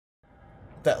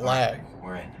that lag.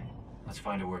 We're in. Let's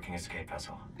find a working escape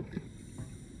vessel.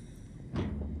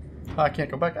 I can't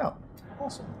go back out.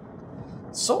 Awesome.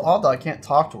 It's so odd that I can't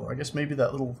talk to her. I guess maybe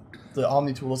that the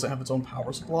Omni tool doesn't have its own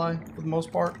power supply for the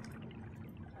most part.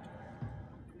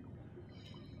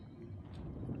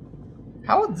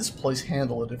 How would this place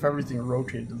handle it if everything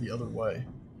rotated the other way?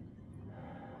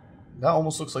 That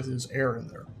almost looks like there's air in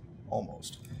there.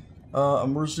 Almost.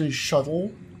 Emergency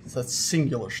shuttle. That's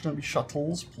singular. Shouldn't it be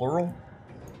shuttles, plural?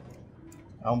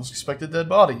 I almost expected a dead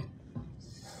body.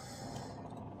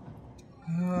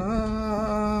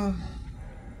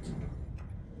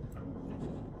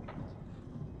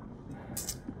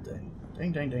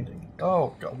 Dang.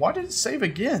 Oh, God. Why did it save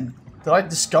again? Did I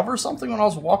discover something when I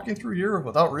was walking through here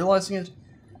without realizing it?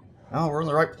 Oh, we're in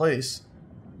the right place.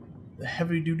 The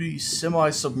heavy-duty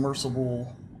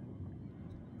semi-submersible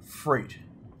freight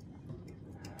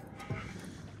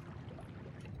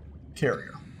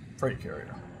carrier. Freight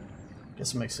carrier.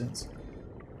 Guess it makes sense.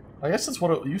 I guess that's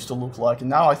what it used to look like, and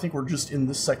now I think we're just in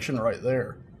this section right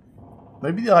there.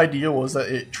 Maybe the idea was that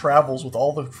it travels with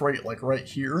all the freight, like, right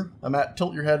here.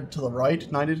 Tilt your head to the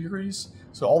right, 90 degrees.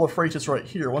 So all the freight is right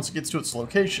here. Once it gets to its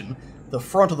location, the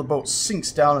front of the boat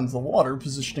sinks down into the water,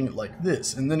 positioning it like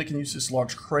this. And then it can use this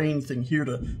large crane thing here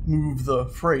to move the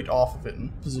freight off of it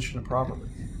and position it properly.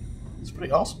 It's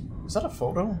pretty awesome. Is that a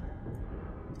photo?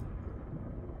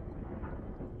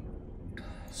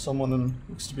 Someone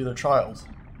looks to be their child.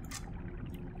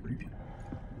 Creepy.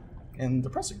 And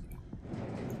depressing.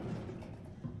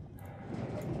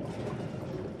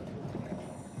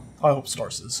 I hope Star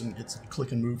Citizen gets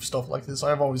click and move stuff like this.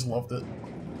 I've always loved it.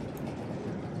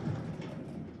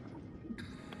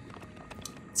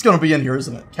 It's gonna be in here,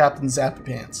 isn't it? Captain Zappy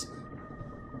Pants.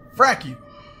 Frack you!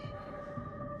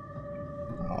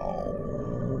 Oh.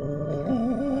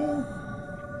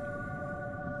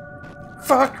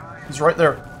 Fuck! He's right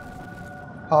there.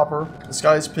 Hopper, the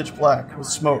sky is pitch black with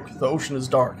smoke. The ocean is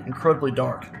dark, incredibly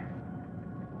dark.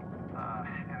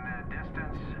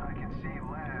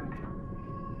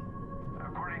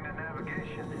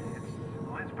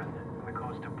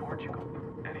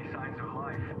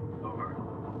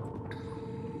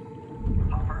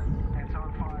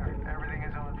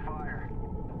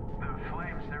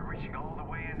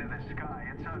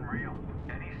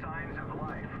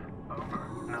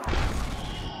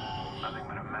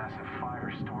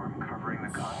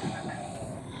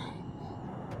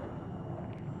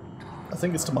 I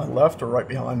think it's to my left or right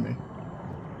behind me.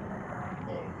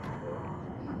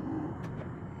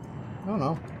 I don't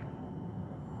know.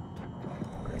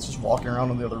 It's just walking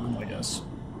around in the other room, I guess.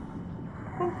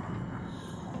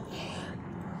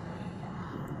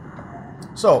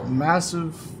 So,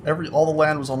 massive, all the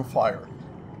land was on fire.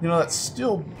 You know, that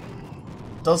still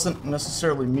doesn't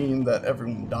necessarily mean that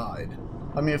everyone died.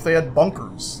 I mean, if they had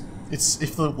bunkers,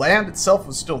 if the land itself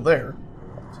was still there,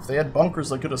 if they had bunkers,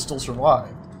 they could have still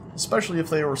survived. Especially if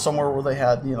they were somewhere where they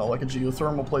had, you know, like a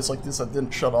geothermal place like this that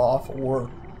didn't shut off, or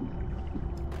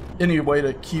any way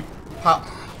to keep...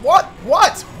 What?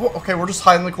 What? Okay, we're just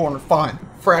hiding in the corner. Fine.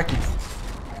 Fracking.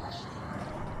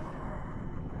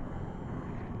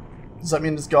 Does that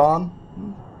mean it's gone?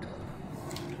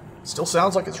 Still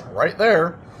sounds like it's right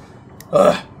there.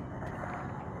 Ugh.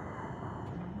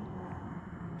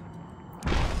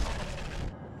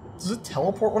 Does it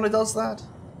teleport when it does that?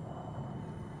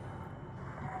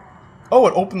 Oh,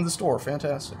 it opened this door.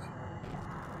 Fantastic.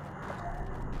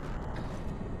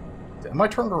 Am I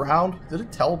turned around? Did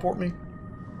it teleport me?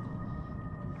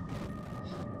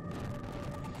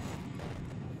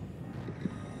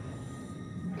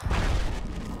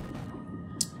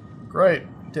 Great.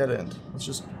 Dead end. Let's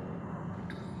just...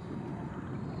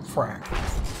 frack.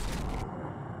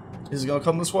 Is it gonna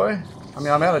come this way? I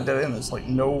mean, I'm at a dead end. There's like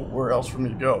nowhere else for me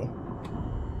to go.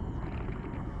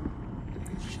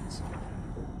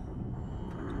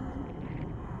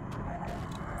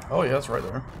 Oh yeah, it's right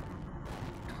there.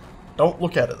 Don't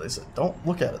look at it, they said. Don't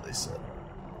look at it, they said.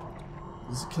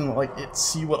 Can like it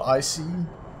see what I see?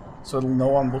 So it'll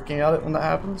know I'm looking at it when that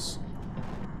happens?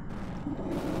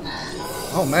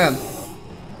 Oh man.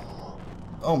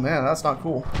 Oh man, that's not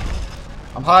cool.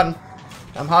 I'm hiding.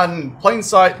 I'm hiding in plain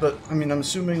sight, but I mean, I'm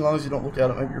assuming as long as you don't look at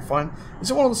it, maybe you're fine.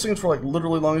 Is it one of those things where like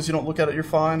literally as long as you don't look at it, you're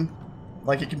fine?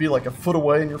 Like it could be like a foot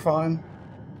away and you're fine?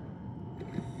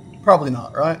 Probably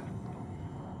not, right?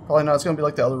 Probably not. It's gonna be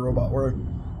like the other robot where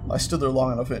I stood there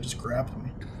long enough and it just grabbed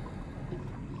me.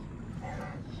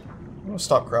 I'm gonna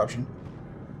stop crouching.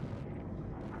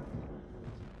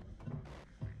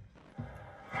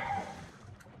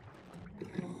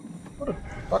 What a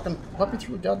fucking... let me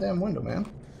through the goddamn window, man.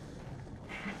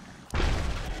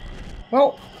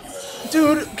 Well,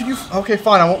 Dude, can you... Okay,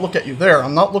 fine, I won't look at you. There,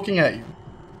 I'm not looking at you.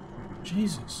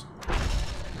 Jesus.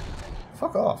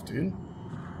 Fuck off, dude.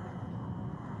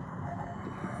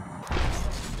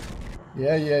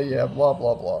 Yeah, blah,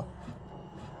 blah, blah.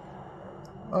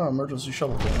 Oh, emergency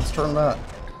shuttle thing. Let's turn that.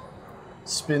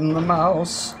 Spin the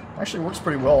mouse. Actually, works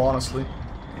pretty well, honestly.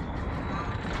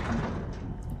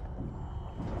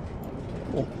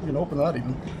 Cool, you can open that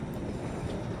even.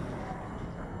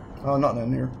 Oh, nothing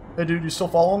in here. Hey, dude, you still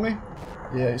following me?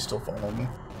 Yeah, he's still following me.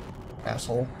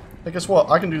 Asshole. Hey, guess what?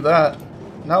 I can do that.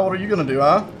 Now what are you gonna do,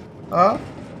 huh? Huh?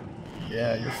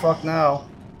 Yeah, you're fucked now.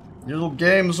 Your little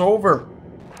game's over.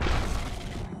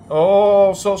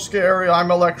 Oh, so scary. I'm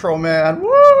Electro Man.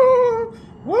 Woo!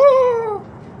 Woo!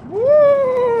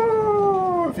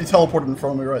 Woo! If he teleported in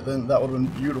front of me right then, that would have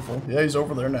been beautiful. Yeah, he's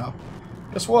over there now.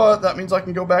 Guess what? That means I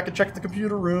can go back and check the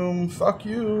computer room. Fuck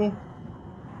you.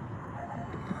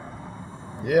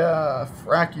 Yeah,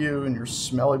 frack you and your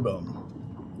smelly bum.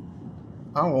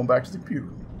 I'm going back to the computer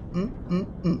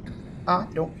room. I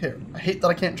don't care. I hate that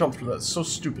I can't jump through that. It's so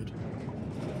stupid.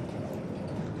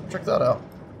 Check that out.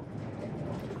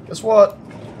 Guess what?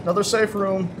 Another safe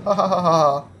room. Ha ha ha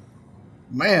ha.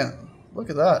 Man,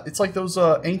 look at that. It's like those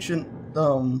ancient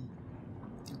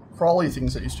crawly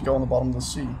things that used to go on the bottom of the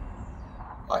sea.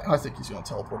 I think he's going to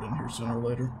teleport in here sooner or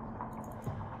later.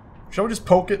 Shall we just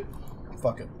poke it?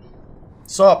 Fuck it.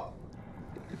 Sup?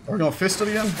 Are we going to fist it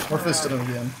again? Or fist it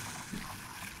again?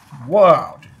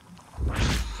 Wow.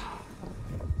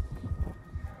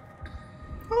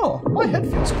 Oh, my head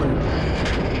feels clear.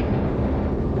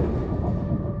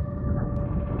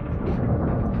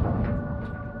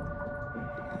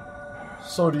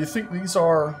 So, do you think these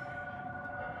are...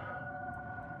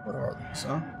 What are these,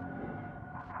 huh?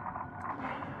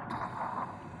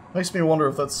 Makes me wonder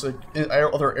if that's like in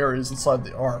other areas inside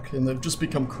the Ark, and they've just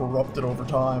become corrupted over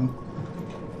time.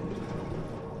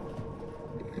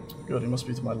 Good, he must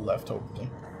be to my left, hopefully.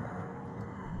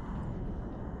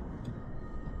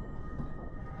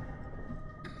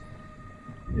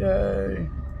 Yay.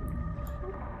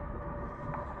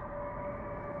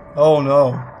 Oh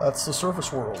no, that's the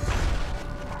surface world.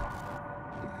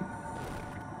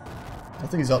 I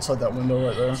think he's outside that window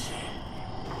right there.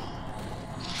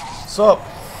 Sup?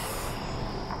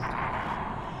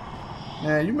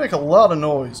 Man, you make a lot of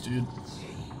noise, dude.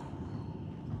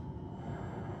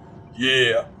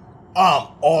 Yeah, I'm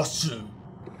awesome.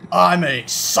 I'm a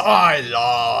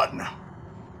Cylon.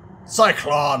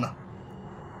 Cyclone.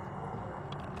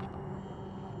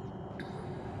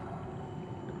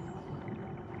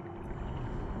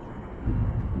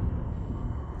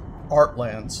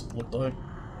 Artlands, looked like.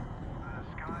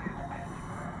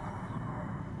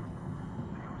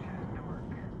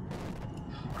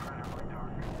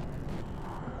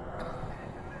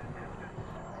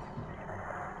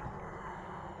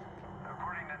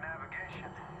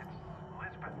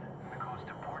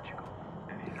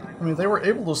 I mean, they were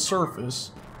able to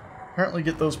surface, apparently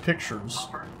get those pictures.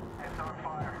 It's on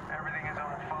fire. Everything is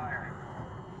on fire.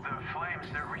 The flames,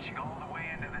 they're reaching all the way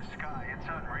into the sky. It's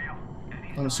unreal.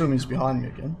 I'm assuming he's behind me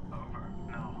again. Over.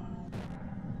 No.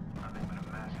 Nothing but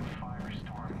a massive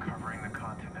firestorm covering the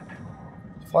continent.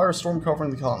 Firestorm covering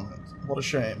the continent. What a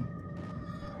shame.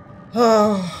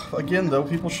 Again, though,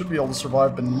 people should be able to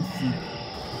survive beneath the...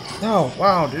 Oh,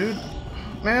 wow, dude.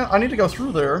 Man, I need to go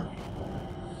through there.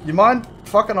 You mind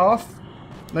fucking off?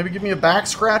 Maybe give me a back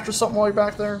scratch or something while you're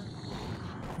back there?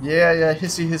 Yeah,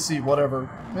 hissy hissy, whatever.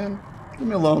 Man, leave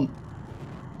me alone.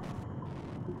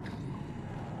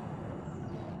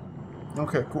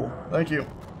 Okay, cool. Thank you.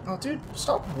 Oh, dude,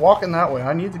 stop walking that way.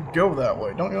 I need to go that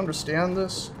way. Don't you understand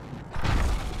this?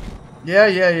 Yeah.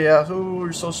 Ooh,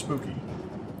 you're so spooky.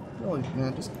 Really,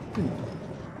 man, just...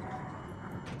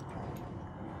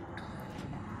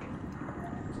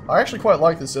 I actually quite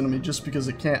like this enemy just because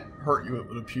it can't hurt you, it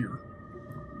would appear.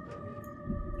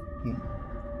 I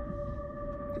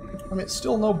mean, it's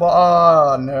still no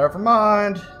never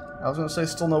mind. I was going to say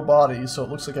still no body, so it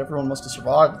looks like everyone must have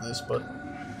survived this, but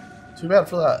too bad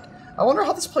for that. I wonder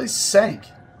how this place sank.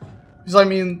 Because, I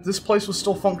mean, this place was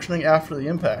still functioning after the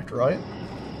impact, right?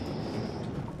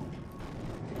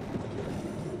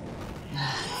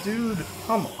 Dude,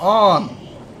 come on.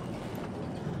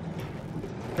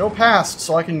 Go past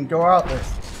so I can go out there.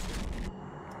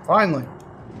 Finally.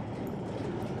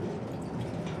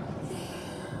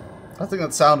 I think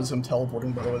that sound is him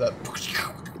teleporting, by the way. That.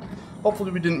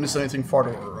 Hopefully we didn't miss anything far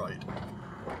to our right.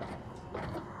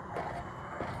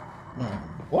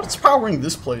 What's powering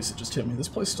this place? It just hit me. This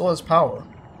place still has power.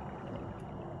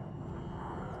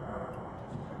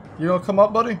 You gonna come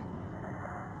up, buddy?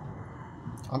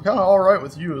 I'm kind of alright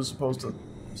with you as opposed to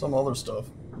some other stuff.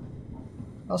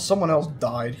 Now someone else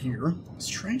died here.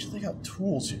 Strange they got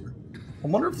tools here. I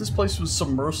wonder if this place was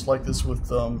submersed like this with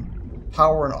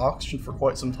power and oxygen for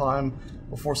quite some time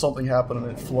before something happened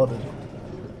and it flooded.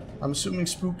 I'm assuming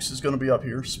Spooks is going to be up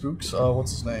here. Spooks?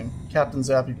 What's his name? Captain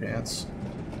Zappy Pants.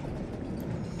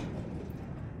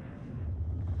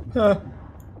 I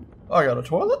got a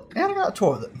toilet, and I got a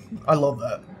toilet. I love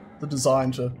that. The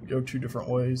design to go two different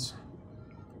ways.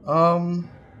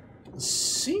 The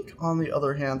sink, on the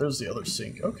other hand, there's the other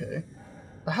sink. Okay.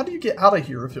 How do you get out of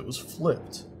here if it was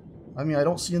flipped? I mean, I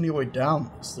don't see any way down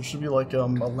this. There should be like a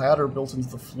ladder built into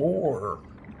the floor or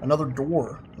another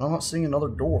door. And I'm not seeing another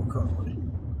door currently.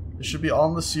 It should be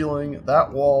on the ceiling, that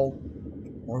wall,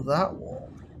 or that wall.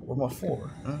 Or my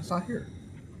floor. And it's not here.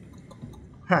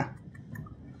 Huh.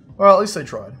 Well, at least they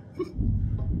tried.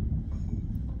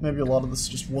 Maybe a lot of this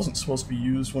just wasn't supposed to be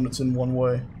used when it's in one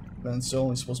way. Then it's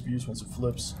only supposed to be used once it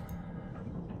flips.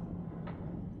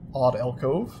 Odd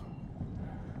alcove.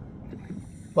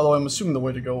 By the way, I'm assuming the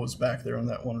way to go was back there in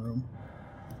that one room.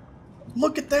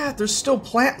 Look at that! There's still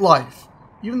plant life!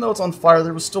 Even though it's on fire,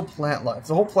 there was still plant life.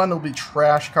 The whole planet will be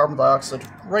trash, carbon dioxide.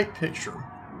 Great picture.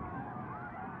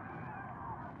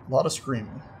 A lot of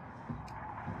screaming.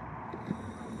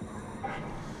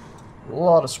 A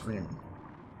lot of screaming.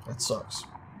 That sucks.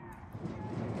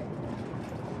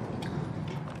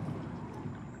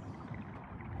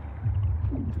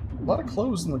 A lot of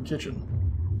clothes in the kitchen.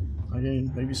 I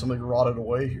mean, maybe something rotted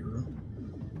away here.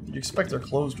 You'd expect their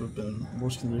clothes to have been in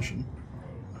worse condition.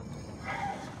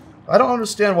 I don't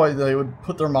understand why they would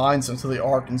put their mines into the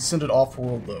Ark and send it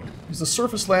off-world, though. Because the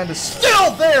surface land is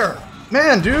still there!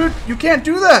 Man, dude, you can't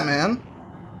do that, man!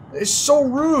 It's so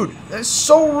rude. That's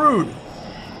so rude.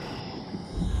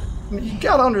 I mean, you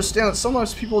gotta understand that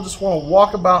sometimes people just want to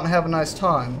walk about and have a nice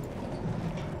time.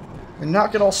 And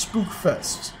not get all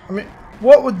spook-fest. I mean,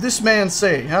 what would this man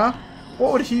say, huh?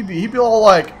 What would he be? He'd be all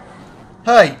like,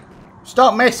 hey,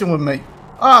 stop messing with me.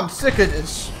 I'm sick of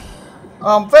this.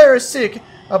 I'm very sick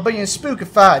of being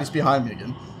spookified. He's behind me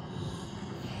again.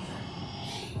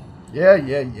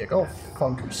 Yeah. Go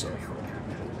funk yourself.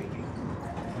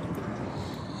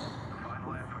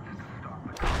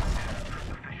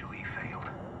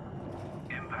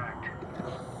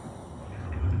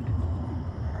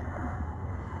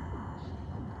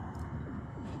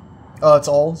 It's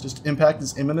all just impact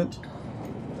is imminent.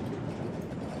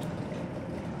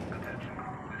 Attention,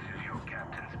 this is your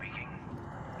captain speaking.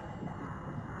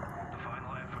 The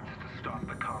final efforts to stop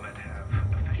the comet have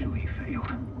officially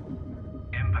failed.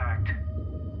 Impact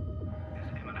is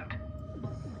imminent.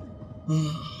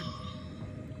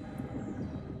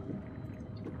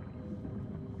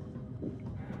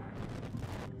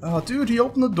 Oh, dude, he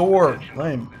opened the door.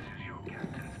 Lame.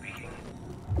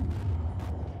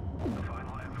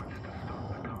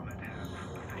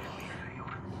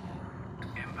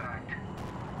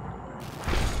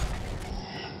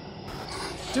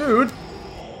 Dude!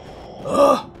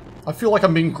 Ugh! I feel like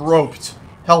I'm being groped.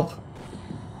 Help.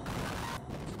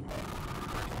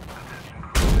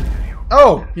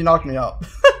 Oh! He knocked me out.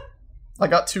 I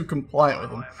got too compliant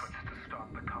with him.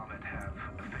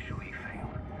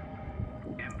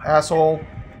 Asshole.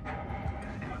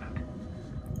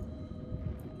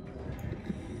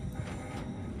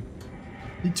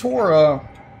 He tore,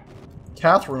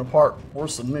 Catherine apart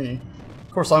worse than me.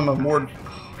 Of course, I'm a more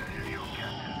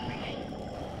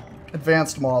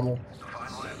advanced model.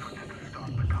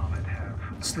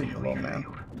 Just leave me alone, man.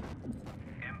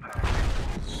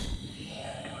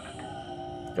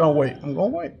 Gonna wait. I'm gonna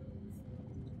wait.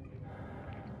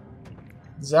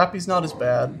 Zappy's not as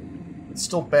bad. It's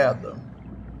still bad, though.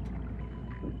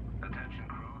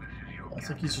 I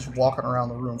think he's just walking around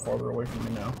the room farther away from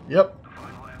me now. Yep.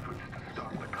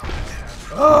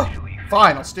 Ah!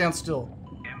 Fine, I'll stand still.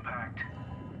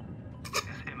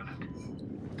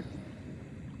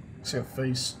 See a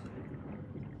face.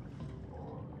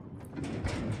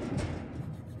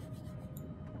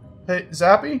 Hey,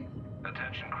 Zappy?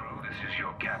 Attention crew, this is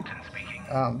your captain speaking.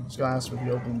 I was gonna ask if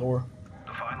you open the door.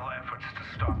 The final efforts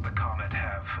to stop the comet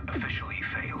have officially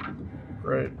failed.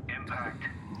 Great. Impact.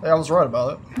 Hey, I was right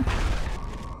about it.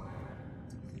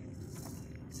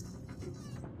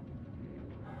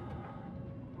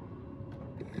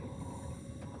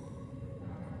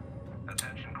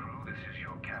 Attention crew, this is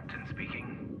your captain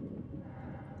speaking.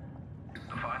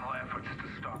 The final efforts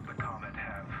to stop the comet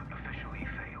have officially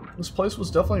failed. This place was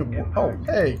definitely... Oh,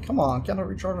 hey, come on. Can't I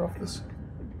recharge off this?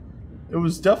 It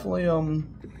was definitely,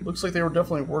 looks like they were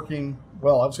definitely working...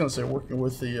 Well, I was going to say working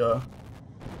with the,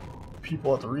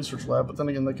 people at the research lab, but then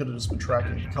again, they could have just been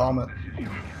tracking the comet.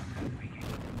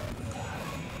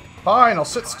 Fine, I'll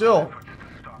sit still.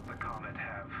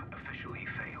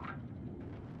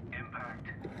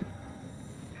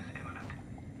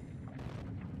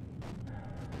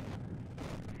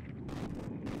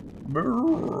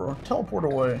 Brrr, teleport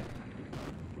away.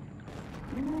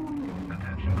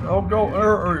 Oh, go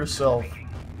yourself.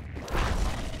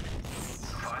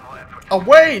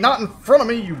 Away, not in front of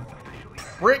me, you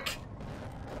prick.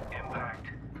 Impact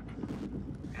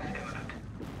is imminent.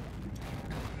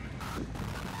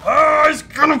 Ah, he's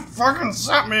gonna fucking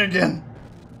zap me again.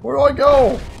 Where do I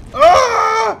go?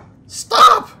 Ah!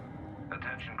 Stop!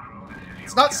 Attention crew, this is your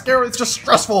It's not scary, it's just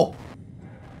stressful.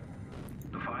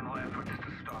 The final efforts to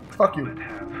stop the Fuck you. comet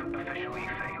have officially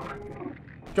failed.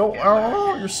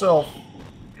 Go yourself. Is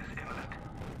imminent.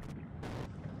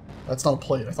 That's not a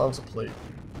plate. I thought it was a plate.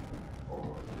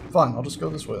 Fine, I'll just go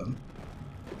this way then.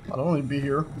 I don't need to be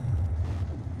here.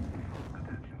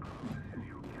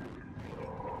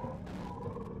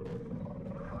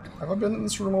 Have I been in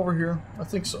this room over here? I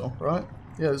think so, right?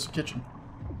 Yeah, there's a kitchen.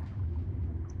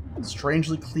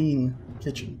 Strangely clean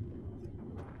kitchen.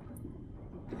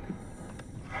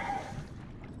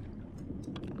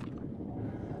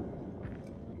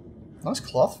 Nice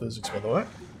cloth physics, by the way.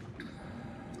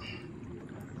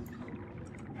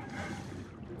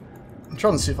 I'm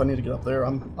trying to see if I need to get up there.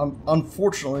 I'm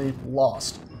unfortunately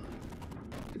lost.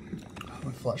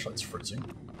 My flashlight's fritzing.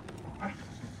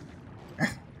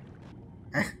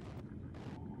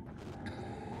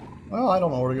 Well, I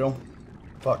don't know where to go.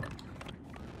 Fuck.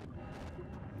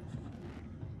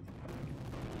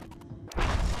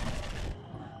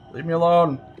 Leave me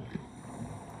alone.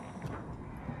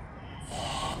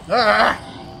 Ah!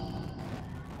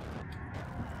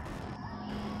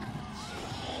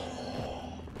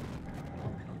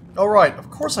 Oh right, of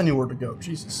course I knew where to go.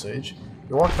 Jesus, Sage.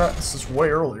 You walked past this way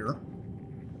earlier.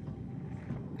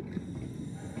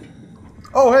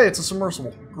 Oh hey, it's a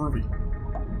submersible. Groovy.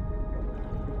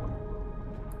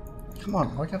 Come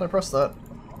on, why can't I press that?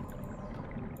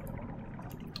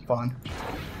 Fine.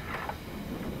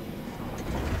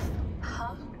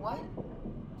 Huh? What?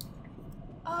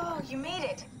 Oh, you made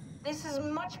it. This is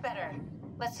much better.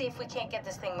 Let's see if we can't get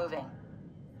this thing moving.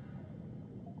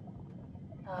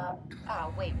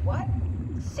 Wait, what?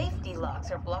 Safety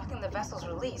locks are blocking the vessel's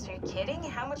release. Are you kidding?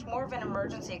 How much more of an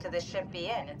emergency could this ship be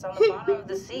in? It's on the bottom of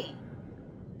the sea.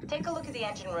 Take a look at the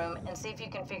engine room and see if you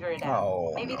can figure it out.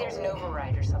 Oh, Maybe there's an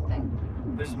override or something.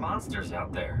 There's monsters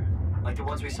out there, like the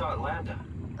ones we saw at Lambda.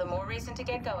 The more reason to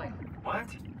get going. What?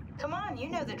 Come on, you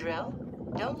know the drill.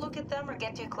 Don't look at them or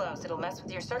get too close. It'll mess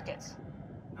with your circuits.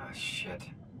 Oh, shit.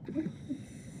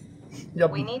 Yeah,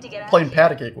 We need to get out playing of here.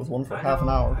 patty cake with one for half an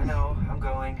hour. I know, I'm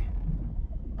going.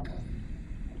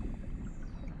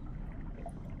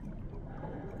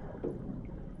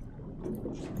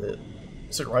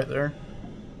 Is it right there?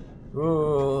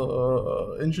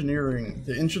 Engineering.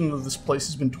 The engine of this place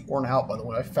has been torn out, by the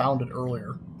way. I found it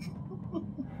earlier.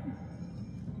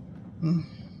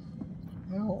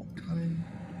 Well, I mean,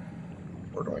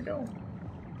 where do I go?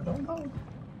 I don't know.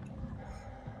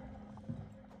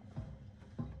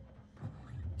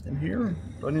 In here?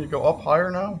 Do I need to go up higher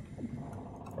now?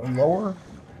 Or lower?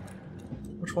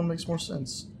 Which one makes more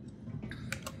sense?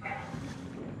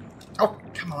 Oh,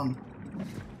 come on.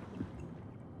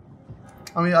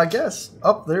 I mean, I guess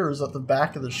up there is at the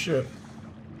back of the ship.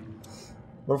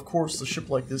 But of course, the ship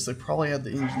like this, they probably had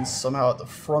the engines somehow at the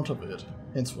front of it.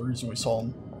 Hence the reason we saw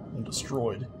them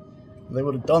destroyed. And they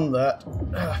would have done that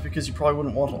because you probably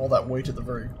wouldn't want all that weight at the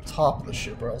very top of the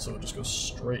ship, or else it would just go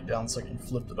straight down the second you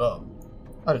flipped it up.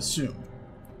 I'd assume.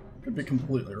 Could be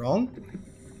completely wrong.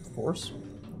 Of course.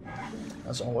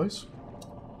 As always.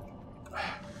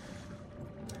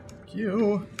 Thank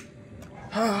you.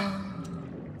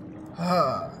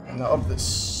 And now up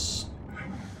this.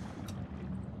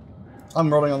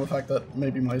 I'm running on the fact that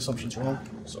maybe my assumption's wrong,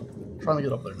 so I'm trying to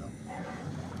get up there now.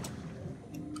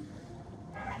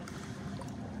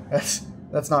 That's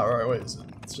not the right way, is it?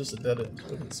 It's just a dead end.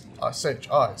 It's Sage,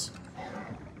 eyes.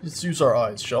 Let's use our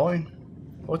eyes, shall we?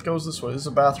 What goes this way? This is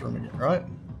a bathroom again, right?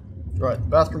 Right, the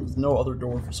bathroom with no other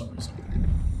door for some reason.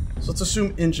 So let's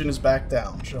assume engine is back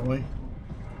down, shall we?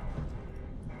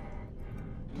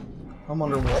 I'm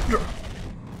underwater.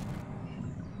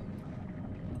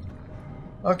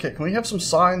 Okay, can we have some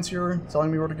signs here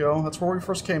telling me where to go? That's where we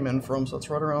first came in from, so that's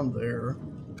right around there.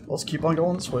 Let's keep on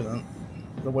going this way then.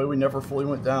 The way we never fully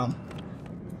went down.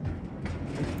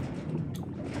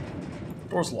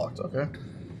 Door's locked, okay.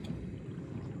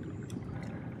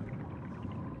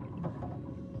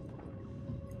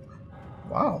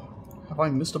 Wow. Have I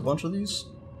missed a bunch of these?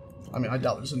 I mean, I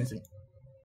doubt there's anything.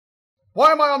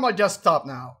 Why am I on my desktop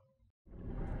now?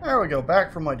 There we go,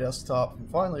 back from my desktop. And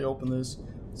finally open this.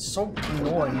 It's so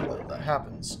annoying that that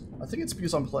happens. I think it's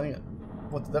because I'm playing it.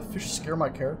 What, did that fish scare my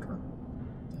character?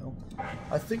 No.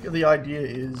 I think the idea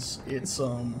is it's,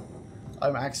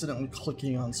 I'm accidentally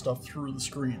clicking on stuff through the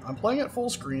screen. I'm playing it full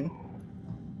screen,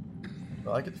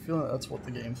 but I get the feeling that that's what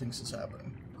the game thinks is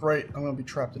happening. Great, I'm gonna be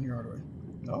trapped in here, aren't I?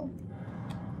 No?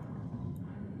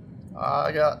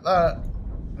 I got that.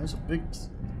 There's a big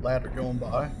ladder going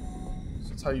by. So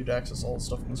that's how you'd access all the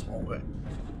stuff in this hallway.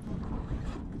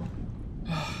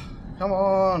 Come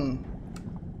on!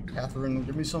 Catherine,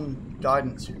 give me some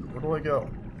guidance here. Where do I go?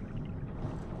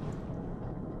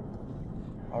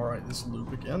 Alright, this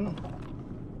loop again.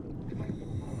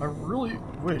 I really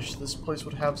wish this place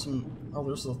would have some... Oh,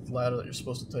 there's the ladder that you're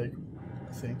supposed to take,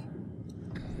 I think,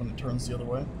 when it turns the other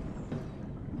way.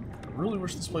 I really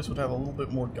wish this place would have a little bit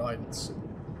more guidance.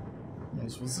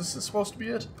 Was this supposed to be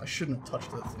it? I shouldn't have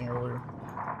touched that thing earlier.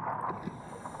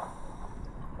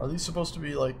 Are these supposed to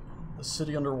be like a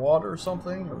city underwater or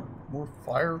something? Or more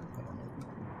fire? I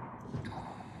don't know.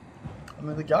 I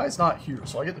mean, the guy's not here,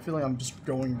 so I get the feeling I'm just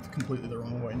going completely the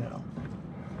wrong way now.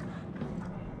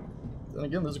 Then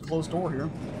again, there's a closed door here.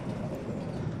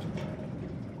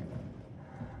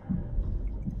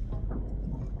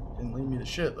 Didn't leave me to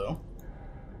shit, though.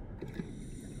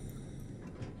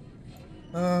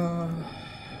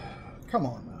 Come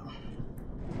on now.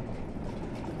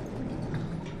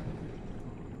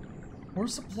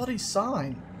 Where's the bloody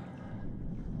sign?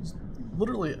 It's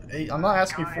literally I'm not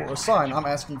asking for a sign, I'm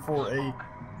asking for a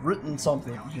written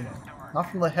something, you know. Not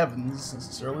from the heavens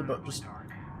necessarily, but just... In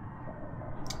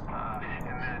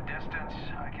the distance,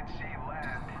 I can see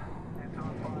land. It's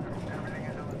on fire. Everything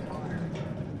is on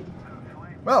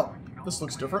fire. Well, this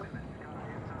looks different.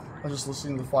 I'm just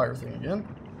listening to the fire thing again.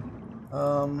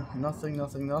 Nothing,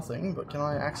 nothing, nothing. But can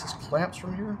I access clamps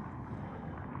from here?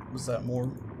 Was that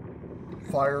more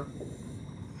fire?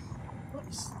 What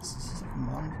is this? This is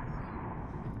like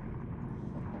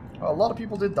a lot of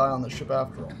people did die on this ship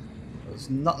after all. There's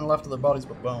nothing left of their bodies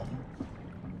but bone.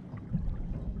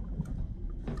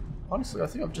 Honestly, I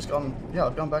think I've just gone... Yeah,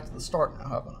 I've gone back to the start now,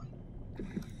 haven't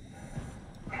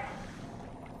I?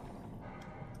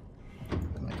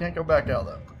 And I can't go back out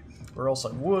that way. Or else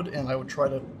I would, and I would try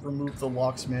to remove the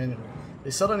locks manually.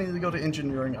 They said I needed to go to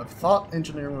engineering. I thought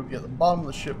engineering would be at the bottom of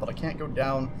the ship, but I can't go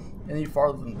down any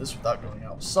farther than this without going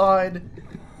outside.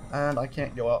 And I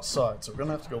can't go outside, so we're going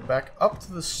to have to go back up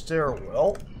to the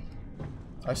stairwell.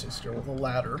 I say stairwell, the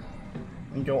ladder.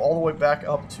 And go all the way back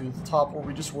up to the top where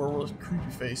we just were with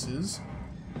Creepy Faces.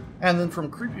 And then from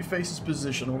Creepy Faces'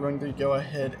 position, we're going to go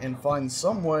ahead and find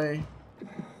some way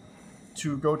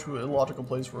to go to a logical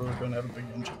place where we're going to have a big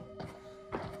engine.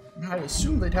 I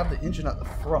assume they'd have the engine at the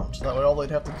front. That way all they'd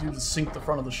have to do to sink the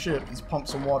front of the ship is pump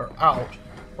some water out,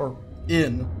 or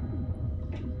in,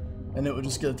 and it would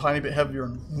just get a tiny bit heavier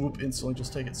and whoop, instantly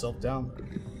just take itself down there.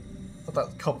 I thought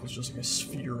that cup was just like a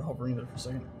sphere hovering there for a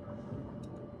second.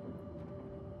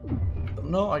 But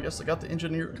no, I guess they got the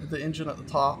engine at the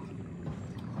top.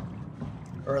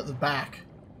 Or at the back.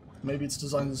 Maybe it's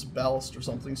designed as ballast or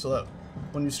something so that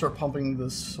when you start pumping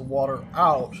this water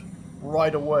out,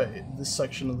 right away, this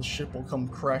section of the ship will come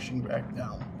crashing back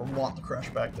down. Or want to crash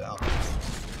back down.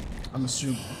 I'm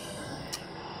assuming.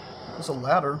 There's a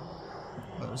ladder.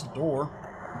 There's a door.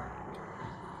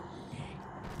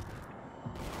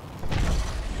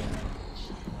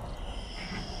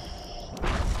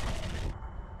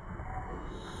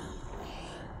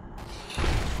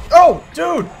 Oh,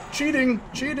 dude! Cheating!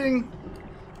 Cheating!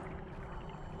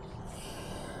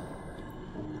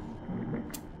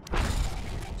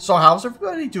 So how's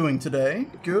everybody doing today?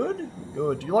 Good?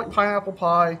 Good. Do you like pineapple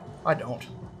pie? I don't.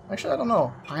 Actually, I don't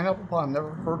know. Pineapple pie, I've never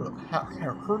heard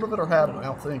of it or had it, I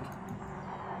don't think.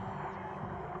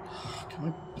 Can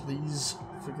we please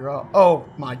figure out... Oh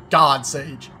my god,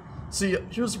 Sage. See,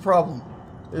 here's the problem.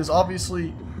 Is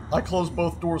obviously, I closed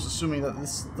both doors assuming that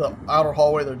the outer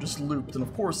hallway there just looped, and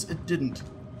of course it didn't.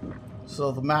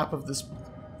 So the map of this,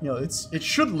 you know, it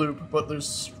should loop, but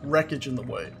there's wreckage in the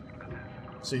way.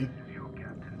 See?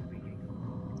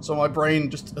 So my brain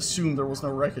just assumed there was no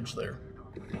wreckage there.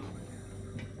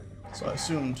 So I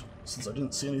assumed, since I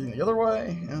didn't see anything the other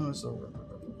way, you know, so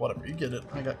whatever, you get it.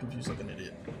 I got confused like an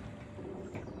idiot.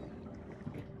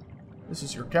 This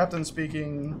is your captain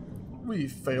speaking. We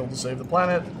failed to save the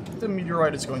planet. The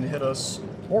meteorite is going to hit us.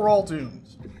 We're all doomed.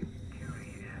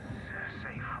 Curie is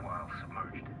safe while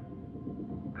submerged.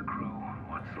 The crew,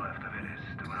 what's left of it, is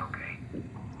doing okay.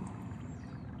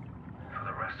 For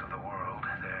the rest of the world,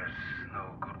 there's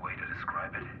no good way to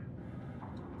describe it.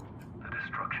 The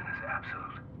destruction is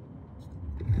absolute.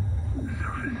 The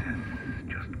surface is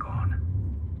just gone.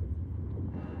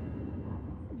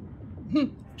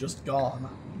 Just gone.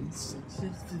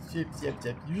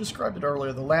 You described it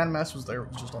earlier. The landmass was there. It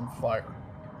was just on fire.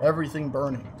 Everything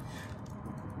burning.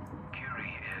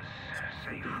 Curie is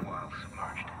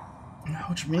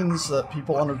Which means that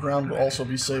people underground will also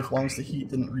be safe as long as the heat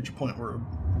didn't reach a point where it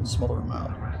would smother them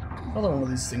out. Another one of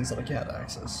these things that I can't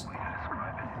access. Way to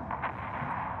describe it.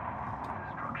 The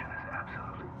destruction is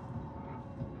absolute.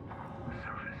 The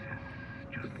surface is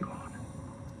just gone.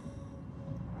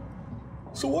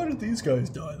 So why did these guys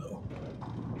die, though?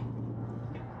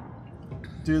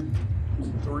 Did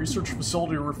the research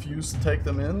facility refuse to take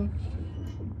them in?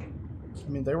 I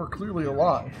mean, they were clearly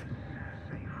alive.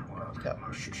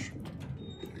 Captain, shh.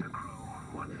 The crew,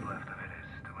 what's left of it, is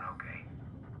doing okay.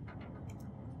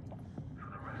 For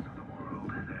the rest of the world,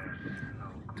 there's no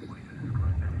good way to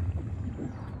describe it.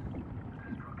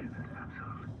 Destruction is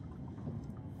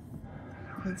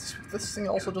absolute. This thing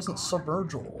also doesn't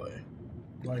submerge all the way.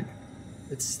 Like,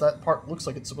 it's that part looks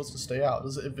like it's supposed to stay out.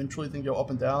 Does it eventually then go up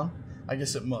and down? I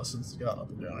guess it must, since it's got an up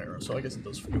and down arrow, so I guess it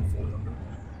does go fully under.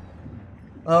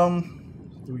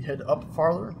 Do we head up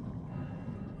farther?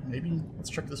 Maybe. Let's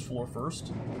check this floor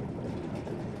first.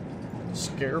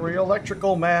 Scary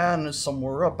electrical man is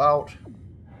somewhere about,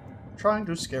 trying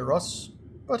to scare us,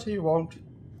 but he won't.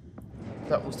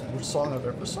 That was the worst song I've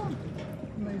ever sung.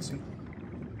 Amazing.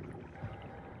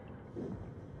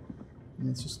 I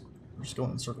mean, we're just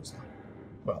going in circles now.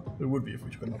 Well, it would be if we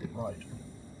took another right.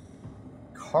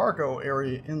 Cargo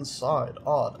area inside.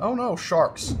 Odd. Oh no,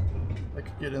 sharks. I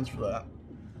could get in for that.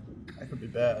 That could be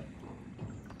bad.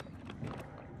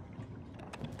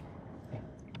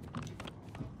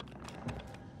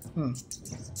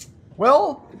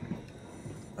 Well,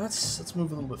 let's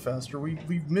move a little bit faster.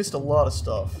 We've missed a lot of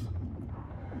stuff.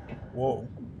 Whoa.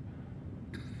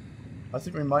 I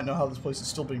think we might know how this place is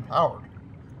still being powered.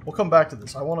 We'll come back to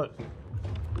this. I want to,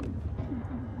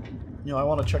 I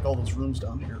want to check all those rooms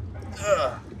down here.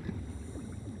 Ugh.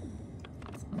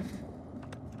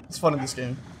 It's fun in this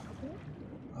game.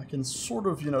 I can sort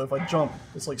of, if I jump,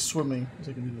 it's like swimming,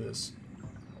 so I can do this.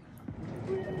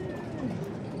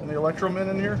 Any Electromen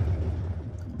in here?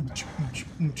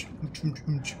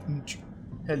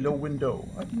 Hello, window.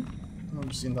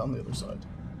 I'm seeing that on the other side.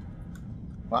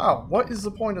 Wow, what is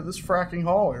the point of this fracking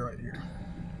hallway right here?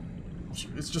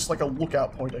 It's just like a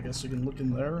lookout point, I guess, so you can look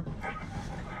in there.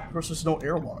 Of course, there's no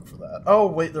airlock for that. Oh,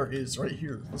 wait, there is, right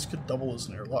here. This could double as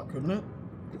an airlock, couldn't it?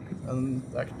 And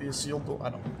that could be a sealed door.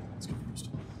 I don't know. It's confused.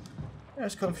 Yeah,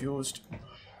 it's confused.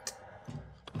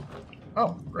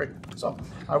 Oh, great. So,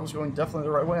 I was going definitely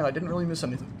the right way, and I didn't really miss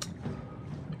anything.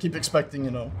 I keep expecting,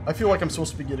 I feel like I'm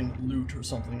supposed to be getting loot or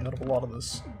something out of a lot of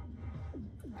this.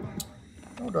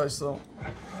 No dice, though.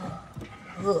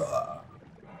 Ugh.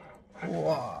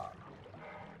 Whoa.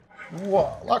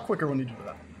 Whoa. A lot quicker when you do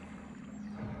that.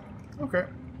 Okay.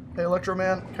 Hey, Electro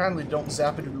Man, kindly don't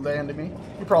zap it and land at me.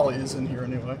 He probably is in here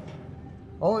anyway.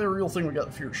 Only real thing we got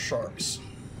to fear is sharks.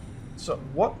 So,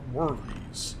 what were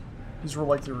these? These were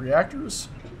like the reactors?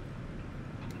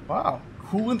 Wow.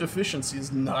 Coolant efficiency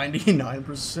is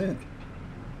 99%.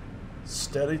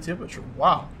 Steady temperature.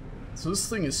 Wow. So this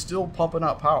thing is still pumping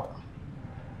out power.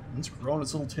 It's growing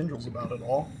its little tendrils about it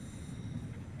all.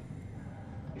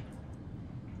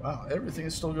 Wow, everything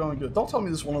is still going good. Don't tell me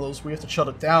this is one of those we have to shut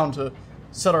it down to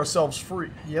set ourselves free.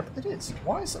 Yep, it is.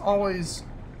 Why is it always...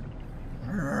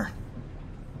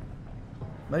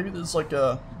 Maybe there's like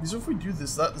a... Because if we do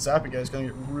this, that Zappy guy's gonna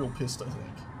get real pissed, I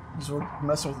think. Because we're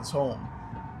messing with his home.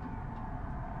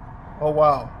 Oh,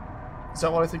 wow. Is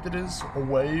that what I think it is? A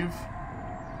wave?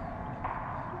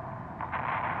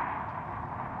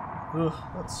 Ugh,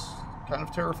 that's kind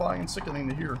of terrifying and sickening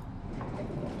to hear.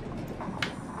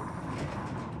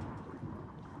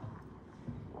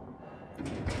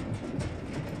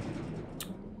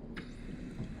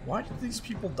 Why did these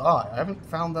people die? I haven't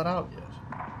found that out yet.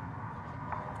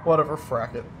 Whatever,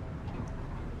 frack it.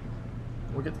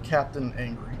 We'll get the captain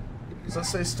angry. Does that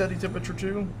say steady temperature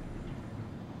too?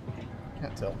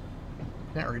 Can't tell.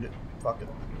 Can't read it. Fuck it.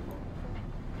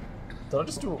 Did I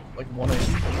just do like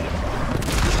 180?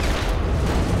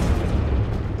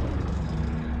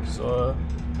 So,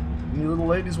 any little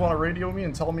ladies want to radio me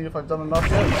and tell me if I've done enough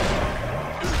yet?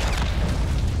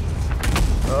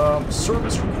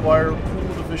 Service required,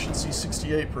 coolant efficiency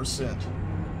 68%.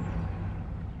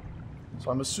 So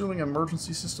I'm assuming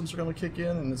emergency systems are going to kick in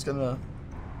and it's going to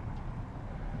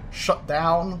shut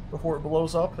down before it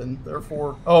blows up, and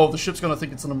therefore... Oh, the ship's going to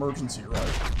think it's an emergency,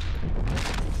 right?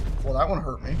 Well, that one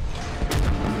hurt me.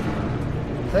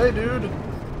 Hey, dude.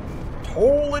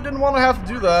 Totally didn't want to have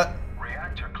to do that.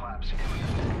 Reactor collapse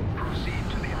imminent. Proceed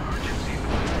to the emergency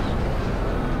doors.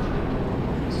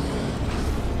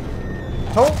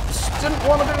 Nope, didn't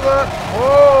want to do that.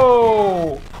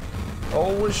 Whoa!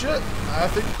 Holy shit. I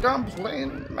think I'm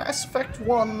playing Mass Effect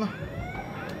 1.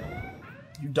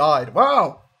 You died.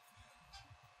 Wow!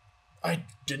 I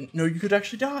didn't know you could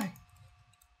actually die.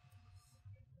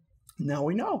 Now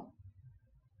we know.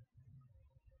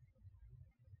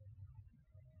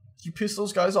 You piss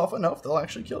those guys off enough, they'll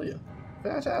actually kill you.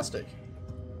 Fantastic.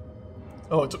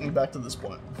 Oh, it took me back to this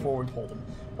point before we pulled them.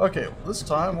 Okay, well, this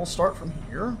time we'll start from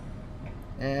here.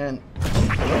 And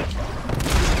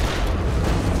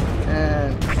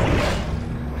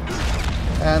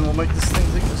we'll make this thing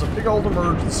think there's a big old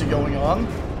emergency going on.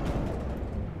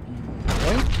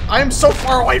 I am so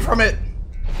far away from it!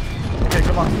 Okay,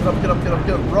 come on, get up, get up, get up,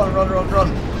 get up. Run, run, run,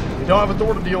 run. We don't have a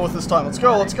door to deal with this time. Let's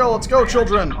go, let's go, let's go,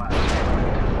 children! Let's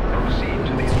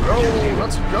go,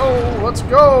 let's go, let's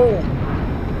go!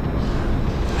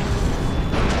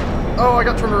 Oh, I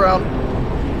got turned around.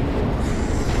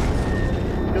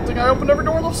 Good thing I opened every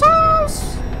door in this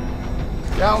house!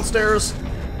 Downstairs.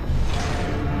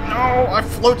 No, I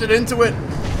floated into it.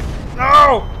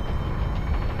 No!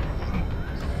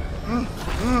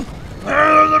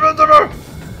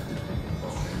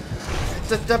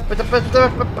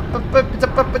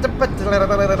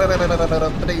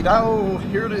 No,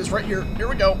 here it is, right here. Here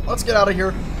we go. Let's get out of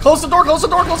here. Close the door, close the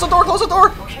door, close the door, close the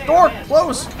door! Door,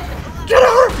 close! Get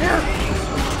out of here!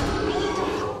 We need to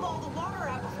pump all the water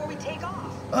out before we take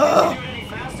off. Can you do it any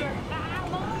faster?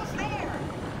 I'm almost there.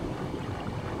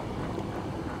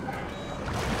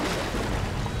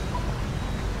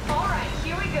 All right,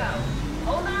 here we go.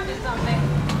 Hold on to something.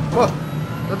 Whoa.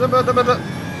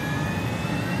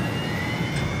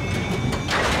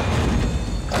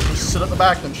 I'll just sit at the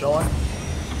back then, shall I?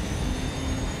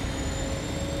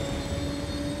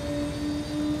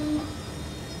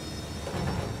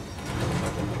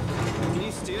 Can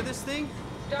you steer this thing?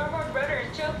 Starboard rudder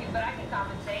is choking, but I can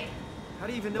compensate. How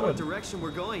do you even know what direction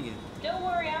we're going in? Don't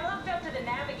worry, I'm hooked up to the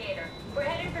navigator. We're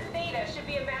headed for Theta. Should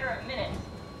be a matter of minutes.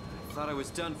 I thought I was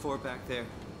done for back there.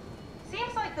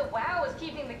 Seems like the WOW is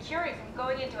keeping the Curie from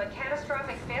going into a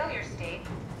catastrophic failure state.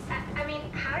 I mean,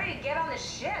 how did it get on the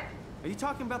ship? Are you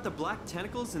talking about the black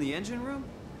tentacles in the engine room?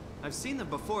 I've seen them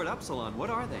before at Upsilon. What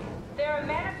are they? They're a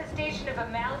manifestation of a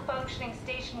malfunctioning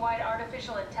station-wide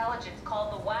artificial intelligence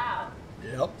called the WOW.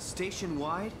 Yep.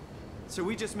 Station-wide? So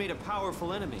we just made a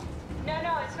powerful enemy.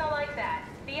 No, it's not like that.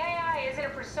 The AI isn't a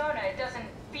persona. It doesn't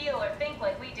feel or think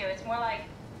like we do. It's more like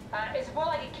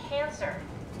a cancer.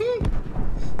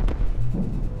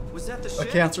 Was that the A ship?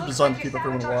 cancer Looks designed like to keep your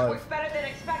everyone sabotage alive. works better than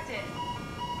expected.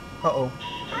 Uh-oh.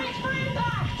 Brace for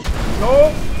impact!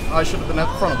 No! I should have been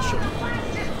at the front of the ship.